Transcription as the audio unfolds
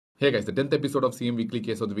Hey guys, the 10th episode of CM Weekly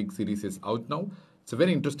Case of the Week series is out now. It's a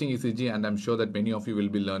very interesting ECG and I'm sure that many of you will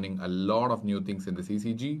be learning a lot of new things in this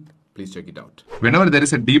ECG. Please check it out. Whenever there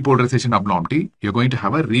is a depolarization abnormality, you're going to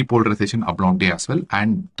have a repolarization abnormality as well.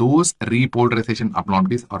 And those repolarization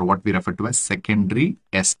abnormalities are what we refer to as secondary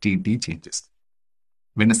STT changes.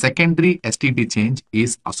 When a secondary STT change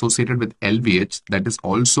is associated with LVH, that is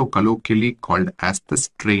also colloquially called as the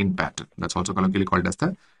strain pattern. That's also colloquially called as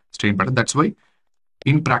the strain pattern. That's why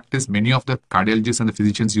in practice, many of the cardiologists and the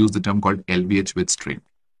physicians use the term called LVH with strain.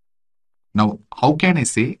 Now, how can I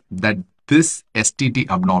say that this STT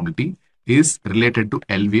abnormality is related to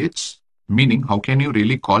LVH? Meaning, how can you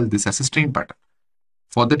really call this as a strain pattern?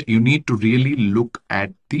 For that, you need to really look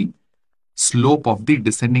at the slope of the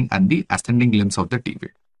descending and the ascending limbs of the T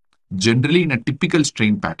wave. Generally, in a typical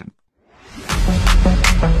strain pattern,